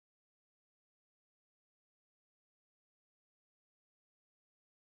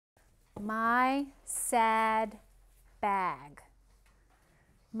My sad bag.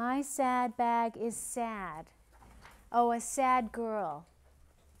 My sad bag is sad. Oh, a sad girl.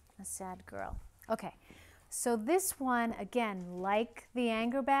 A sad girl. Okay, so this one, again, like the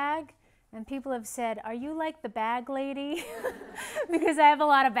anger bag, and people have said, are you like the bag lady? Because I have a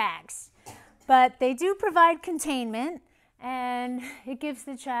lot of bags. But they do provide containment, and it gives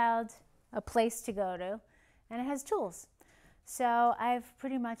the child a place to go to, and it has tools. So I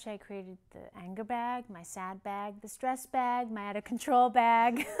created the anger bag, my sad bag, the stress bag, my out of control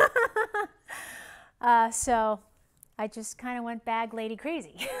bag. So I just kind of went bag lady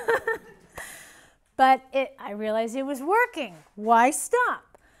crazy. But I realized it was working. Why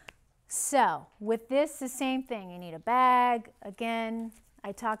stop? So with this, the same thing. You need a bag. Again,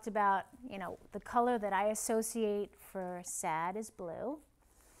 I talked about, the color that I associate for sad is blue.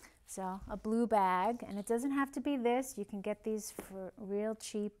 So a blue bag, and it doesn't have to be this. You can get these for real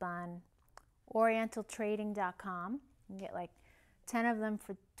cheap on orientaltrading.com. You can get like 10 of them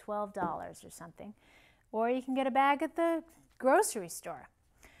for $12 or something. Or you can get a bag at the grocery store.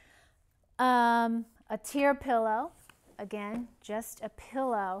 A tear pillow, again, just a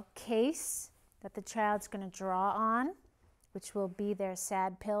pillow case that the child's going to draw on, which will be their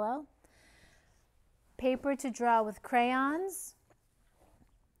sad pillow. Paper to draw with crayons.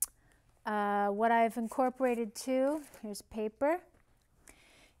 What I've incorporated too, here's paper,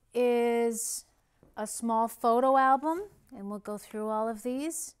 is a small photo album, and we'll go through all of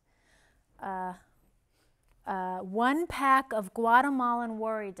these. 1 pack of Guatemalan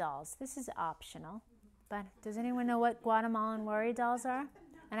worry dolls. This is optional, but does anyone know what Guatemalan worry dolls are?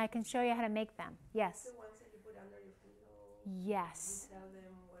 And I can show you how to make them. Yes. The ones that you put under your pillow. Yes. You tell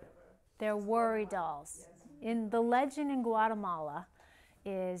them whatever. They're worry dolls. Yes. In the legend in Guatemala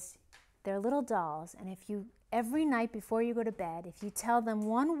is they're little dolls, and if you every night before you go to bed, if you tell them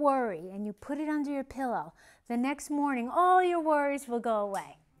one worry and you put it under your pillow, the next morning all your worries will go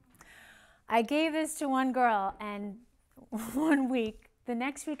away. I gave this to one girl, and one week, the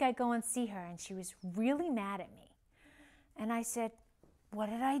next week I go and see her, and she was really mad at me. And I said, what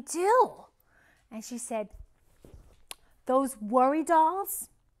did I do? And she said, those worry dolls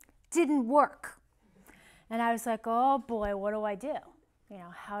didn't work. And I was like, oh boy, what do I do?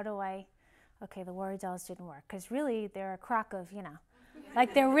 How do I, okay, the worry dolls didn't work. Because really, they're a crock of,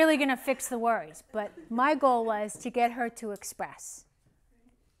 like they're really going to fix the worries. But my goal was to get her to express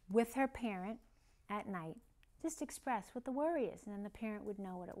with her parent at night, just express what the worry is, and then the parent would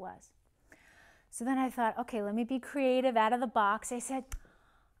know what it was. So then I thought, okay, let me be creative out of the box. I said,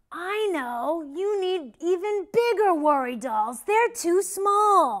 I know, you need even bigger worry dolls. They're too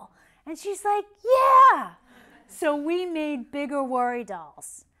small. And she's like, yeah. So we made bigger worry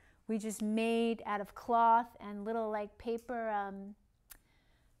dolls. We just made out of cloth and little like paper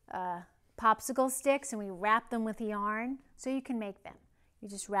popsicle sticks, and we wrapped them with yarn, so you can make them. You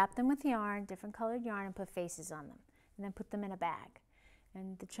just wrap them with yarn, different colored yarn, and put faces on them, and then put them in a bag.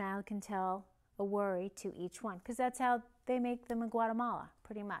 And the child can tell a worry to each one, because that's how they make them in Guatemala,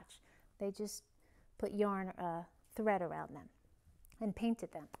 pretty much. They just put yarn, thread around them and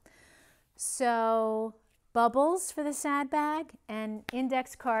painted them. So bubbles for the sad bag and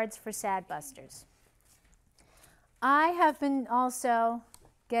index cards for sad busters. I have been also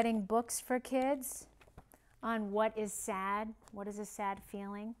getting books for kids on what is sad, what is a sad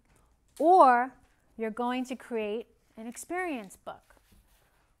feeling, or you're going to create an experience book.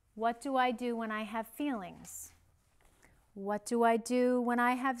 What do I do when I have feelings? What do I do when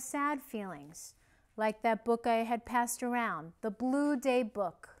I have sad feelings? Like that book I had passed around, the Blue Day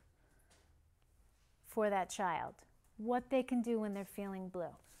book for that child. What they can do when they're feeling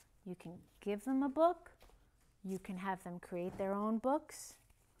blue. You can give them a book, you can have them create their own books.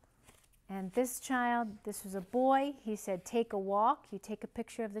 And this child, this was a boy, he said, take a walk. You take a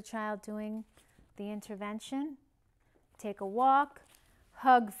picture of the child doing the intervention. Take a walk,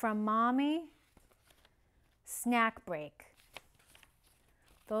 hug from mommy, snack break.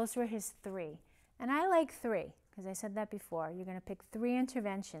 Those were his 3. And I like 3, because I said that before. You're going to pick 3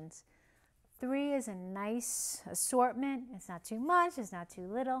 interventions. 3 is a nice assortment. It's not too much, it's not too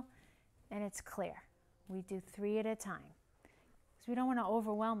little, and it's clear. We do 3 at a time, because we don't want to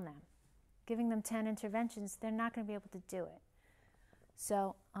overwhelm them. Giving them 10 interventions, they're not going to be able to do it.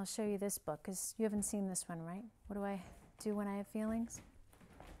 So I'll show you this book, because you haven't seen this one, right? What do I do when I have feelings?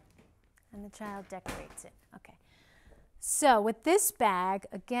 And the child decorates it. Okay. So with this bag,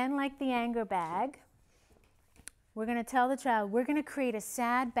 again like the anger bag, we're going to tell the child, we're going to create a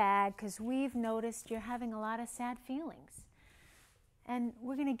sad bag because we've noticed you're having a lot of sad feelings. And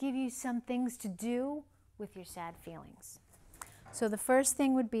we're going to give you some things to do with your sad feelings. So the first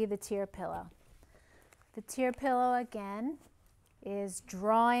thing would be the tear pillow. The tear pillow, again, is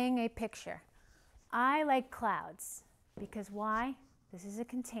drawing a picture. I like clouds because why? This is a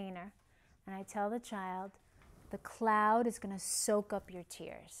container, and I tell the child the cloud is going to soak up your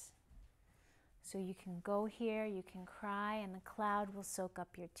tears. So you can go here, you can cry, and the cloud will soak up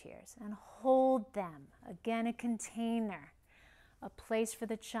your tears. And hold them. Again, a container, a place for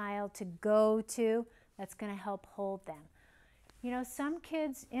the child to go to that's going to help hold them. You know, some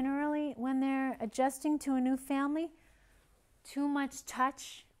kids when they're adjusting to a new family, too much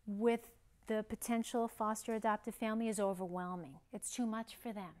touch with the potential foster adoptive family is overwhelming. It's too much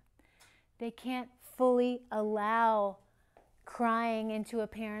for them. They can't fully allow crying into a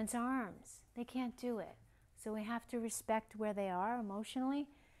parent's arms. They can't do it. So we have to respect where they are emotionally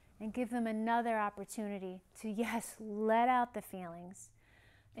and give them another opportunity to, yes, let out the feelings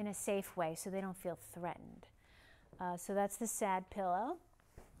in a safe way so they don't feel threatened. So that's the sad pillow.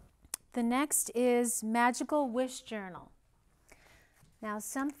 The next is magical wish journal. Now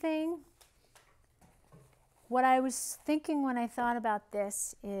what I was thinking when I thought about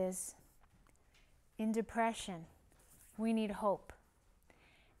this is, in depression, we need hope.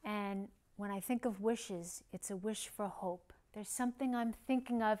 And when I think of wishes, it's a wish for hope. There's something I'm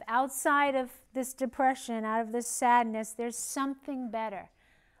thinking of outside of this depression, out of this sadness. There's something better,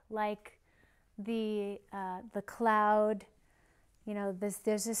 like the cloud. You know,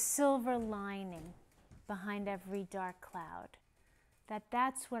 there's a silver lining behind every dark cloud.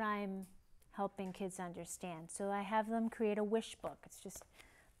 That's what I'm helping kids understand. So I have them create a wish book. It's just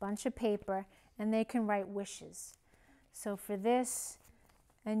a bunch of paper, and they can write wishes. So for this,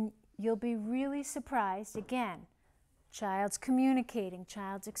 and you'll be really surprised, again, child's communicating,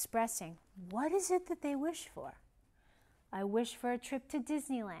 child's expressing. What is it that they wish for? I wish for a trip to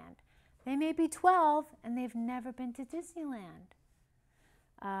Disneyland. They may be 12 and they've never been to Disneyland.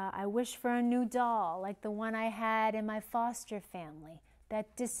 I wish for a new doll, like the one I had in my foster family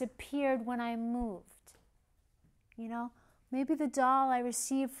that disappeared when I moved. You know, maybe the doll I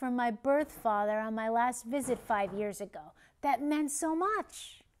received from my birth father on my last visit 5 years ago. That meant so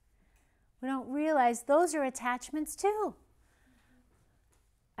much. We don't realize those are attachments too.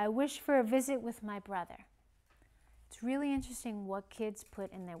 I wish for a visit with my brother. It's really interesting what kids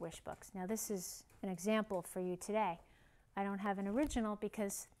put in their wish books. Now this is an example for you today. I don't have an original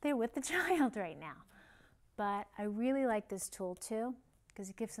because they're with the child right now. But I really like this tool too because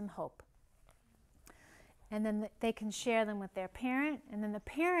it gives them hope. And then they can share them with their parent, and then the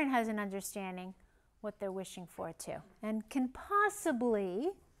parent has an understanding what they're wishing for too, and can possibly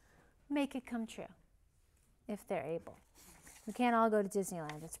make it come true if they're able. We can't all go to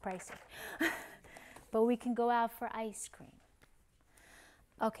Disneyland, it's pricey. But we can go out for ice cream.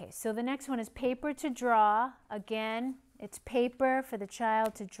 Okay, so the next one is paper to draw. Again, it's paper for the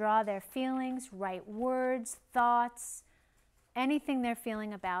child to draw their feelings, write words, thoughts, anything they're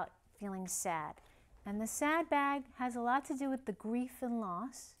feeling about feeling sad. And the sad bag has a lot to do with the grief and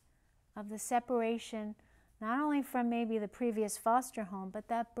loss of the separation, not only from maybe the previous foster home, but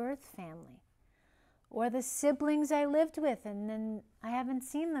that birth family. Or the siblings I lived with and then I haven't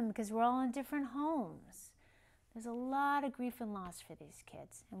seen them because we're all in different homes. There's a lot of grief and loss for these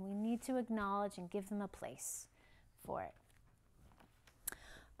kids, and we need to acknowledge and give them a place for it.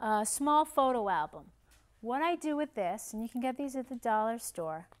 A small photo album. What I do with this, and you can get these at the dollar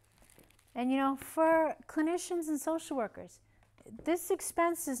store, and you know, for clinicians and social workers, this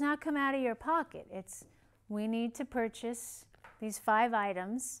expense does not come out of your pocket. It's, we need to purchase these 5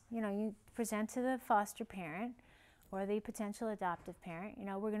 items. You know, you present to the foster parent or the potential adoptive parent, you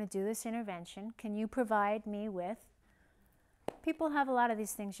know, we're going to do this intervention. Can you provide me with? People have a lot of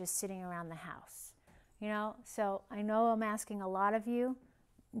these things just sitting around the house, you know. So I know I'm asking a lot of you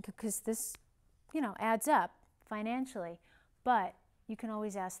because this, you know, adds up financially, but you can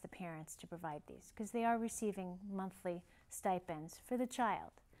always ask the parents to provide these because they are receiving monthly stipends for the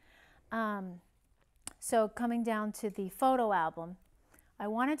child. So coming down to the photo album, I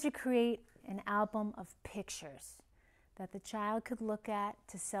wanted to create an album of pictures that the child could look at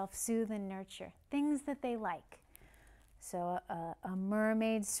to self-soothe and nurture, things that they like. So a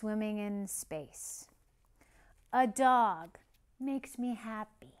mermaid swimming in space. A dog makes me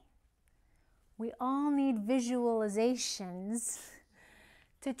happy. We all need visualizations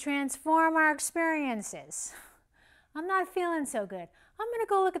to transform our experiences. I'm not feeling so good. I'm going to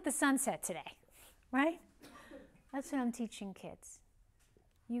go look at the sunset today, right? That's what I'm teaching kids.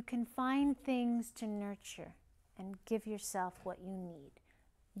 You can find things to nurture and give yourself what you need.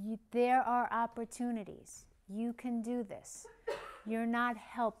 There are opportunities. You can do this. You're not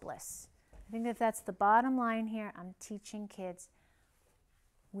helpless. I think that that's the bottom line here. I'm teaching kids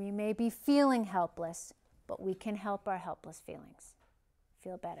We may be feeling helpless, but we can help our helpless feelings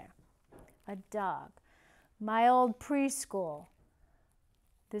feel better. A dog. My old preschool.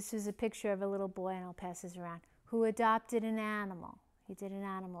 This is a picture of a little boy, and I'll pass this around, who adopted an animal. He did an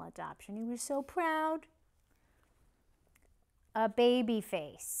animal adoption. He was so proud. A baby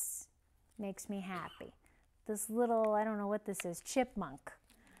face makes me happy. This little, I don't know what this is, chipmunk.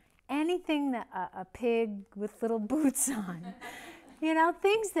 Anything that a pig with little boots on. You know,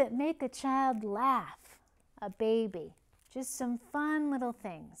 things that make a child laugh. A baby. Just some fun little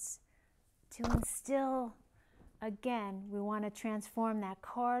things to instill. Again, we want to transform that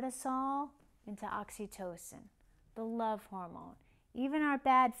cortisol into oxytocin, the love hormone. Even our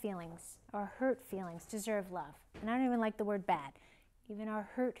bad feelings, our hurt feelings, deserve love. And I don't even like the word bad. Even our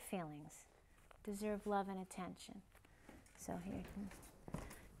hurt feelings deserve love and attention. So here,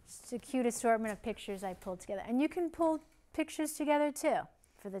 just a cute assortment of pictures I pulled together. And you can pull pictures together too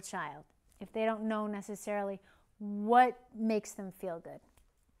for the child if they don't know necessarily what makes them feel good.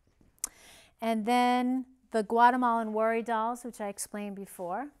 And then the Guatemalan worry dolls, which I explained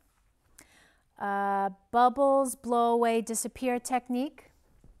before. Bubbles, blow away, disappear technique.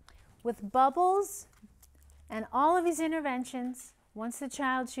 With bubbles and all of these interventions, once the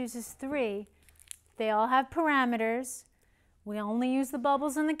child chooses 3, they all have parameters. We only use the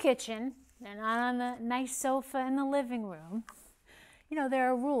bubbles in the kitchen. They're not on the nice sofa in the living room. You know, there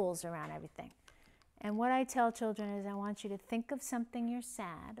are rules around everything. And what I tell children is I want you to think of something you're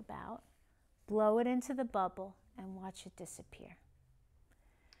sad about, blow it into the bubble, and watch it disappear.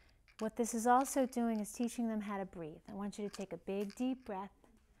 What this is also doing is teaching them how to breathe. I want you to take a big, deep breath,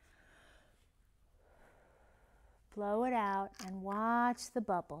 blow it out, and watch the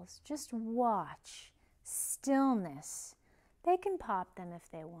bubbles. Just watch. Stillness. They can pop them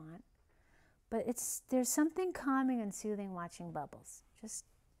if they want, but there's something calming and soothing watching bubbles. Just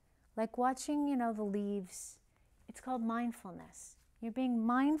like watching, you know, the leaves. It's called mindfulness. You're being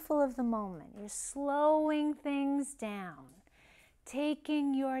mindful of the moment. You're slowing things down.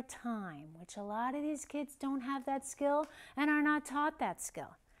 Taking your time, which a lot of these kids don't have that skill and are not taught that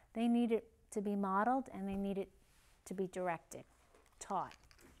skill. They need it to be modeled and they need it to be directed, taught.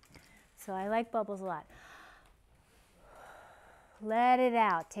 So I like bubbles a lot. Let it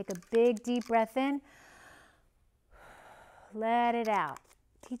out. Take a big deep breath in. Let it out.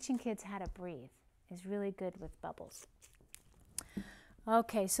 Teaching kids how to breathe is really good with bubbles.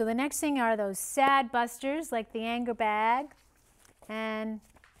 Okay, so the next thing are those sad busters, like the anger bag. And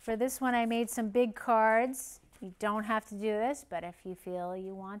for this one, I made some big cards. You don't have to do this, but if you feel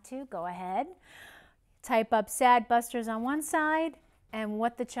you want to, go ahead. Type up sad busters on one side and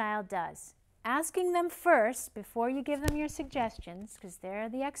what the child does. Asking them first, before you give them your suggestions, because they're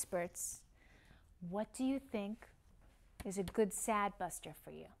the experts, what do you think is a good sad buster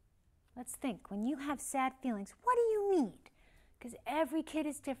for you? Let's think. When you have sad feelings, what do you need? Because every kid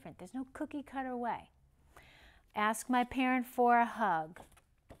is different. There's no cookie cutter way. Ask my parent for a hug.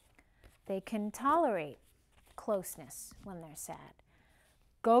 They can tolerate closeness when they're sad.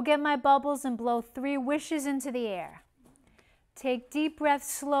 Go get my bubbles and blow 3 wishes into the air. Take deep breaths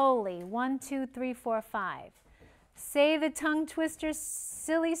slowly. 1, 2, 3, 4, 5. Say the tongue twister,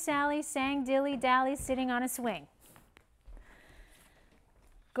 silly Sally sang dilly dally sitting on a swing.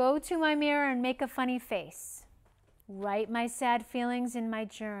 Go to my mirror and make a funny face. Write my sad feelings in my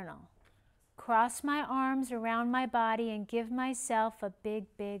journal. Cross my arms around my body and give myself a big,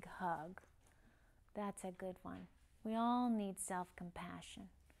 big hug. That's a good one. We all need self-compassion.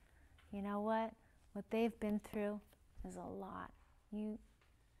 You know what? What they've been through is a lot. You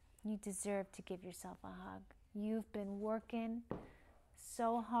deserve to give yourself a hug. You've been working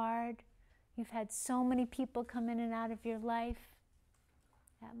so hard. You've had so many people come in and out of your life.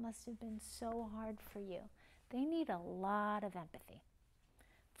 That must have been so hard for you. They need a lot of empathy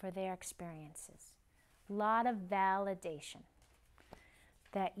for their experiences. A lot of validation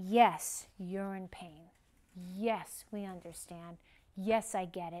that yes, you're in pain. Yes, we understand. Yes, I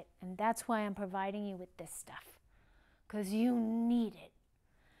get it. And that's why I'm providing you with this stuff, because you need it.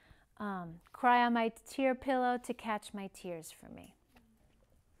 Cry on my tear pillow to catch my tears for me.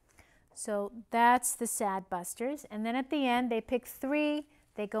 So that's the sad busters. And then at the end, they pick 3.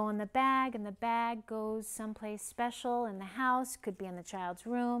 They go in the bag, and the bag goes someplace special in the house. Could be in the child's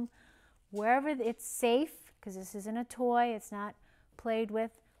room. Wherever it's safe, because this isn't a toy. It's not played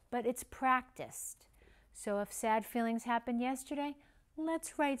with, but it's practiced. So if sad feelings happened yesterday,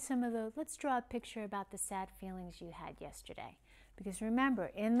 let's write some of those. Let's draw a picture about the sad feelings you had yesterday. Because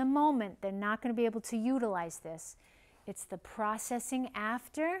remember, in the moment, they're not going to be able to utilize this. It's the processing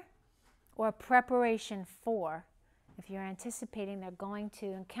after or preparation for If you're anticipating they're going to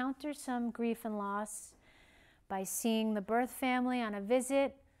encounter some grief and loss by seeing the birth family on a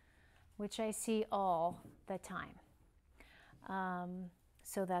visit, which I see all the time.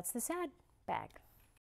 So that's the sad bag.